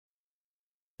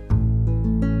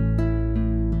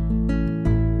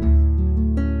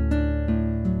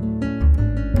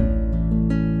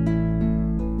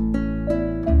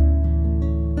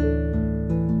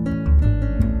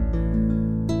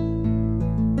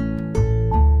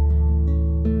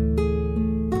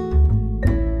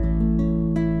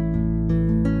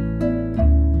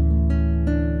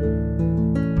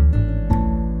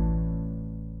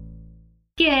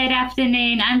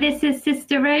and this is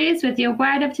Sister Rose with your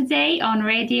word of today on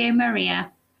Radio Maria.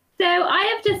 So I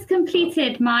have just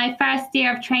completed my first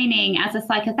year of training as a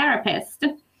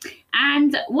psychotherapist,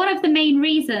 and one of the main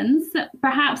reasons,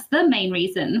 perhaps the main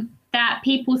reason, that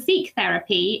people seek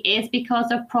therapy is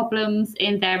because of problems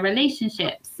in their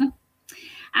relationships.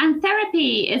 And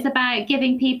therapy is about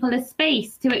giving people a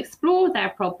space to explore their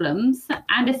problems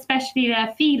and especially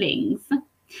their feelings.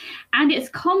 And it's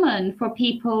common for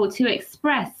people to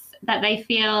express that they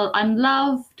feel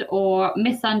unloved or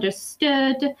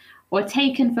misunderstood or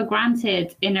taken for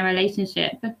granted in a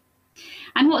relationship.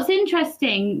 And what's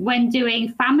interesting when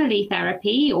doing family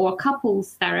therapy or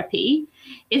couples therapy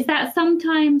is that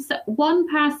sometimes one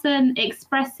person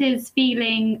expresses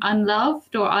feeling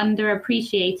unloved or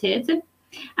underappreciated,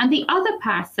 and the other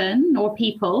person or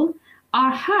people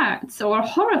are hurt or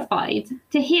horrified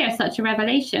to hear such a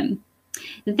revelation.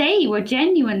 They were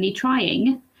genuinely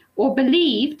trying or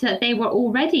believed that they were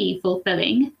already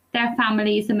fulfilling their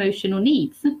family's emotional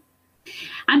needs.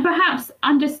 And perhaps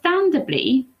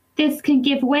understandably, this can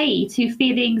give way to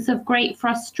feelings of great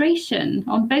frustration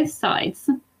on both sides.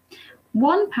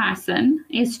 One person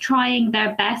is trying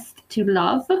their best to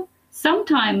love,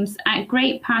 sometimes at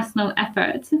great personal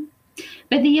effort,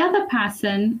 but the other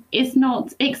person is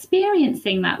not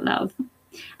experiencing that love,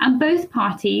 and both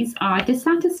parties are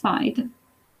dissatisfied.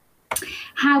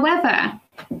 However,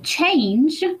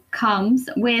 change comes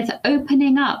with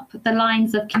opening up the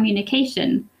lines of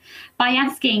communication by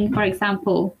asking, for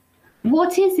example,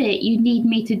 what is it you need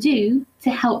me to do to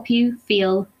help you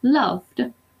feel loved?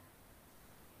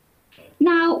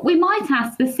 Now, we might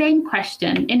ask the same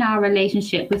question in our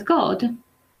relationship with God.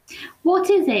 What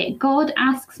is it God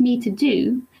asks me to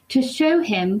do to show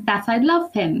him that I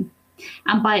love him,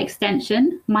 and by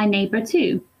extension, my neighbour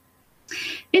too?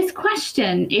 This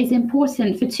question is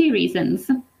important for two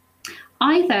reasons.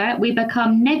 Either we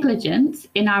become negligent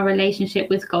in our relationship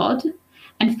with God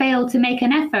and fail to make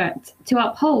an effort to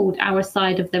uphold our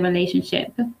side of the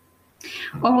relationship.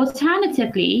 Or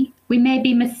alternatively, we may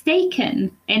be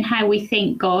mistaken in how we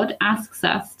think God asks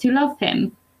us to love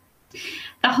him.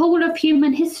 The whole of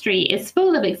human history is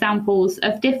full of examples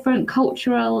of different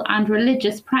cultural and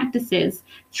religious practices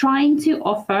trying to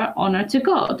offer honour to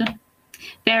God.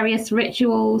 Various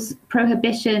rituals,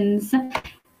 prohibitions,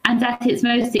 and at its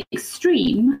most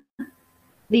extreme,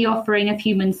 the offering of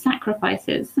human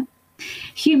sacrifices.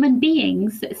 Human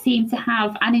beings seem to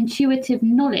have an intuitive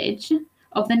knowledge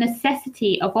of the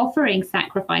necessity of offering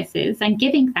sacrifices and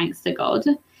giving thanks to God,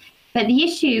 but the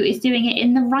issue is doing it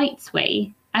in the right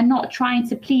way and not trying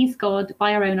to please God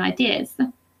by our own ideas.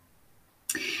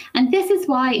 And this is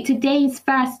why today's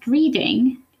first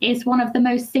reading is one of the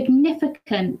most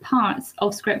significant parts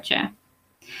of Scripture.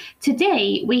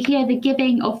 Today we hear the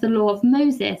giving of the law of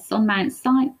Moses on Mount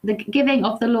Sinai, the giving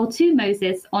of the law to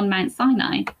Moses on Mount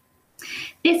Sinai.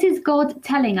 This is God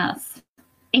telling us,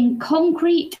 in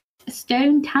concrete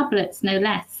stone tablets no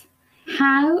less,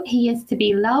 how he is to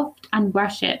be loved and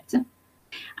worshipped.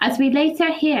 As we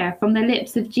later hear from the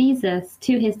lips of Jesus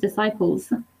to his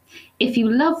disciples, if you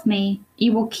love me,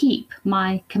 you will keep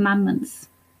my commandments.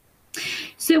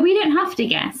 So we don't have to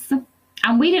guess,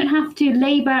 and we don't have to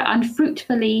labour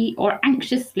unfruitfully or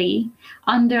anxiously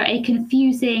under a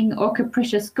confusing or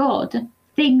capricious God,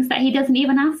 things that he doesn't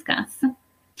even ask us.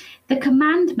 The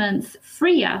commandments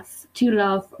free us to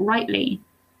love rightly.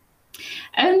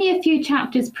 Only a few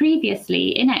chapters previously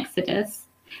in Exodus,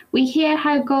 we hear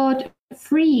how God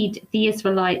freed the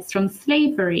Israelites from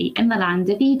slavery in the land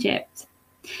of Egypt.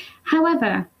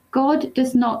 However, God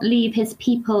does not leave his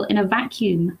people in a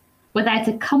vacuum without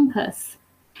a compass,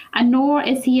 and nor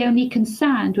is he only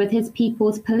concerned with his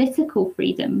people's political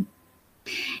freedom.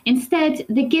 Instead,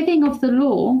 the giving of the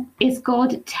law is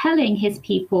God telling his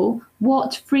people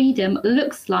what freedom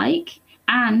looks like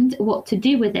and what to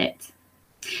do with it.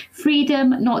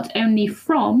 Freedom not only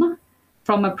from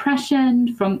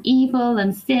oppression, from evil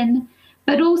and sin,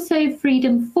 but also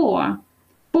freedom for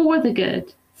the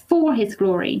good, for his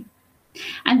glory.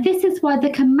 And this is why the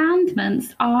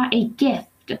commandments are a gift.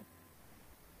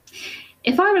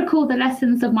 If I recall the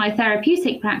lessons of my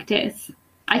therapeutic practice,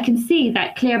 I can see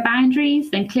that clear boundaries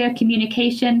and clear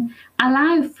communication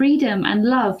allow freedom and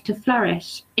love to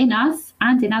flourish in us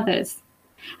and in others.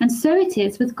 And so it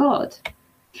is with God.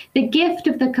 The gift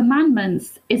of the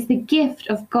commandments is the gift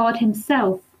of God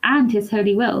himself and his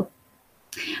holy will.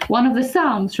 One of the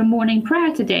Psalms from morning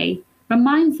prayer today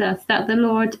reminds us that the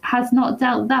Lord has not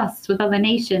dealt thus with other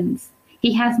nations.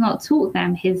 He has not taught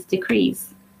them his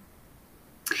decrees.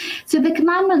 So the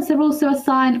commandments are also a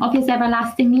sign of his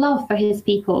everlasting love for his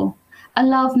people, a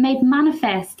love made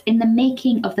manifest in the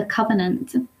making of the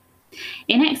covenant.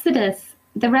 In Exodus,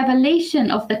 the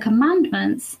revelation of the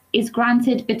commandments is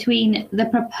granted between the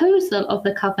proposal of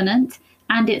the covenant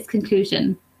and its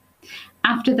conclusion,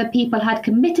 after the people had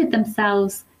committed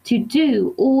themselves to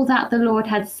do all that the Lord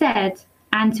had said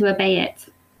and to obey it.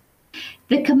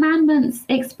 The commandments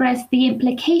express the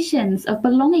implications of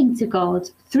belonging to God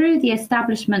through the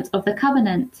establishment of the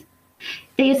covenant.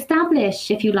 They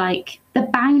establish, if you like, the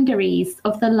boundaries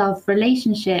of the love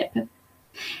relationship.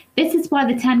 This is why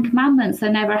the Ten Commandments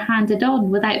are never handed on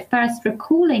without first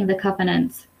recalling the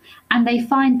covenant, and they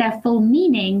find their full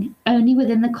meaning only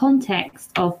within the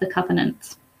context of the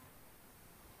covenant.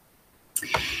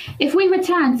 If we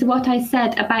return to what I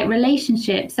said about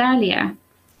relationships earlier,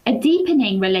 a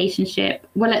deepening relationship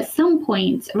will at some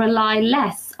point rely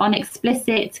less on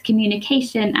explicit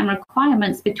communication and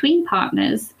requirements between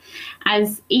partners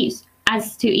as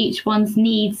to each one's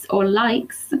needs or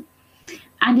likes,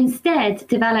 and instead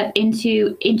develop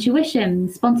into intuition,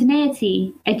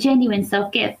 spontaneity, a genuine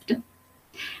self-gift.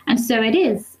 And so it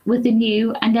is with the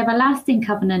new and everlasting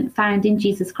covenant found in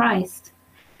Jesus Christ,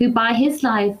 who by his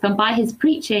life and by his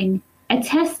preaching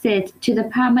attested to the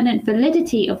permanent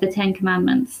validity of the Ten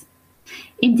Commandments.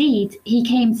 Indeed, he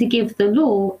came to give the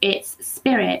law its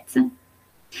spirit.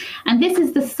 And this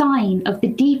is the sign of the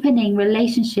deepening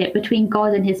relationship between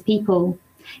God and his people,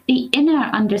 the inner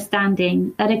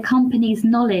understanding that accompanies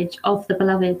knowledge of the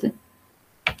beloved.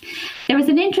 There is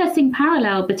an interesting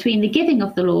parallel between the giving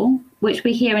of the law, which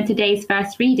we hear in today's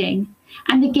first reading,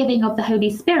 and the giving of the Holy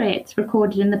Spirit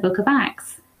recorded in the book of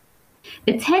Acts.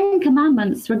 The Ten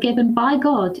Commandments were given by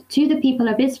God to the people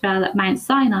of Israel at Mount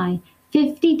Sinai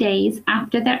 50 days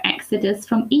after their exodus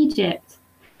from Egypt,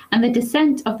 and the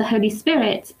descent of the Holy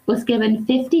Spirit was given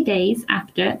 50 days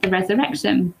after the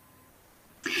resurrection.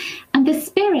 And the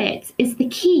Spirit is the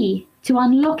key to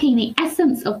unlocking the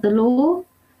essence of the law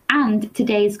and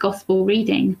today's gospel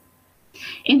reading.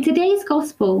 In today's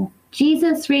gospel,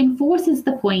 Jesus reinforces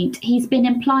the point he's been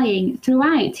implying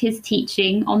throughout his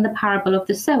teaching on the parable of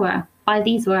the sower by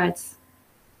these words: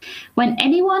 "When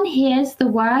anyone hears the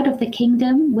word of the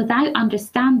kingdom without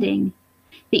understanding,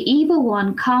 the evil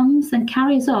one comes and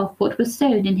carries off what was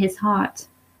sown in his heart."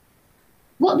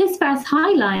 What this verse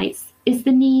highlights is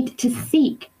the need to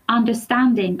seek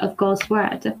understanding of God's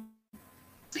word.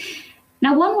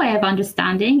 Now, one way of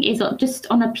understanding is just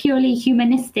on a purely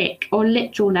humanistic or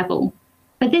literal level,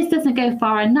 but this doesn't go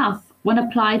far enough when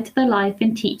applied to the life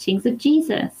and teachings of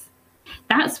Jesus.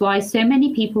 That's why so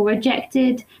many people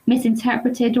rejected,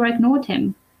 misinterpreted, or ignored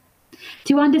him.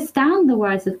 To understand the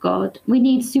words of God, we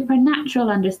need supernatural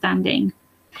understanding.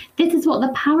 This is what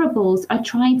the parables are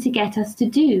trying to get us to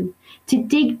do, to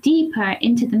dig deeper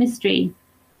into the mystery.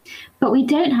 But we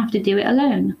don't have to do it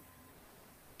alone.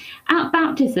 At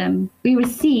baptism, we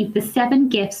receive the 7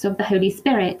 gifts of the Holy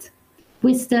Spirit: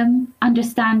 wisdom,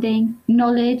 understanding,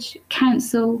 knowledge,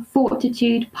 counsel,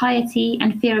 fortitude, piety,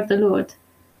 and fear of the Lord.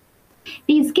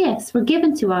 These gifts were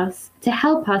given to us to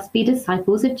help us be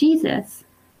disciples of Jesus.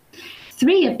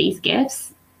 3 of these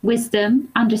gifts, wisdom,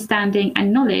 understanding,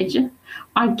 and knowledge,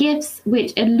 are gifts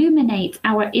which illuminate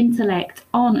our intellect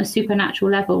on a supernatural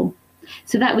level,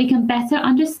 so that we can better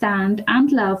understand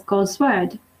and love God's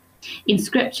word in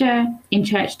scripture, in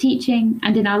church teaching,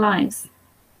 and in our lives.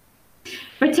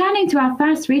 Returning to our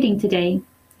first reading today,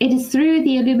 it is through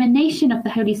the illumination of the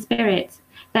Holy Spirit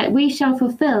that we shall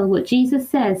fulfill what Jesus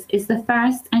says is the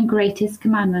first and greatest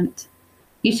commandment.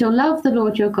 You shall love the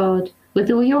Lord your God with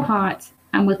all your heart,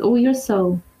 and with all your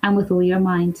soul, and with all your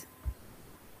mind.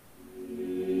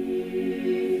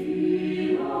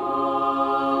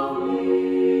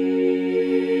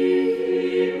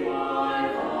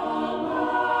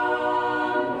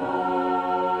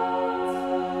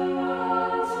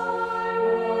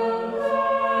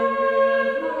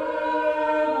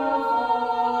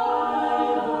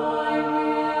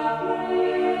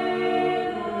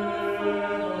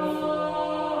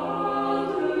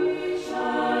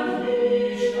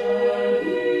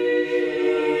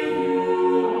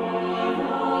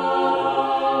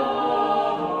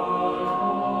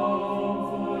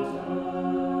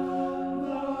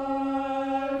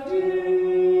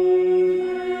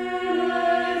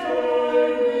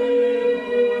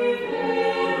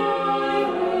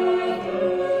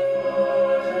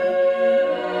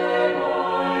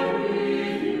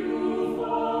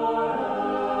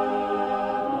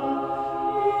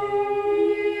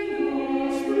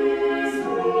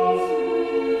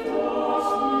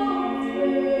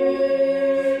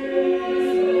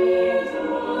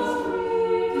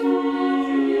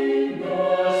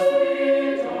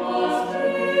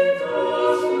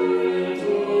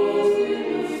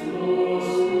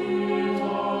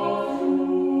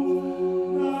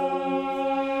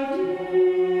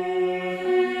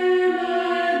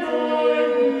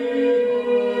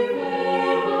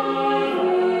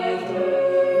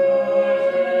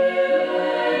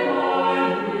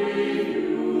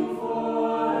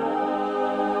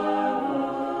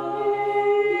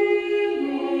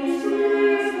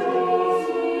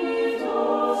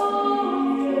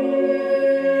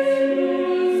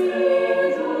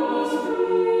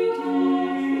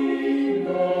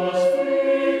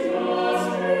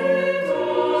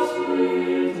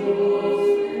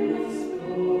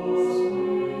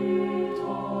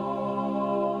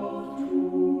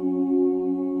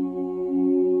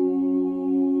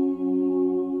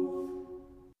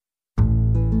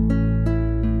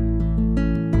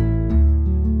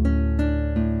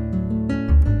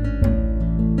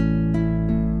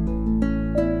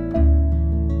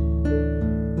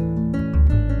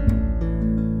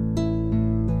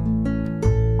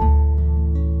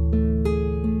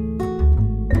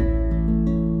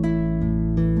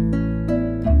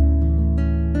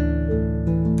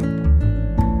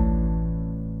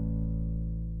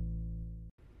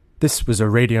 This was a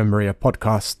Radio Maria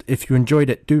podcast. If you enjoyed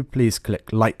it, do please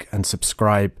click like and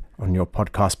subscribe on your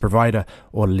podcast provider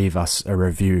or leave us a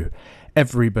review.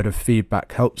 Every bit of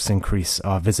feedback helps increase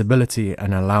our visibility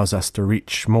and allows us to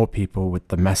reach more people with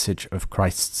the message of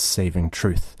Christ's saving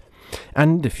truth.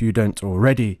 And if you don't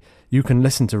already, you can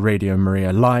listen to Radio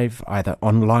Maria live either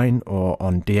online or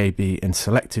on DAB in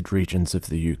selected regions of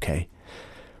the UK.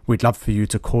 We'd love for you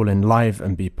to call in live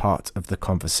and be part of the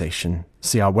conversation.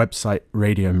 See our website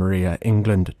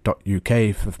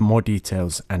radiomariaengland.uk for more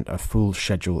details and a full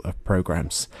schedule of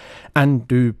programmes. And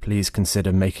do please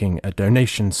consider making a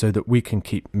donation so that we can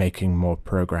keep making more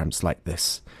programmes like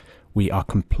this. We are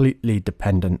completely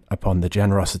dependent upon the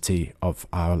generosity of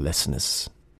our listeners.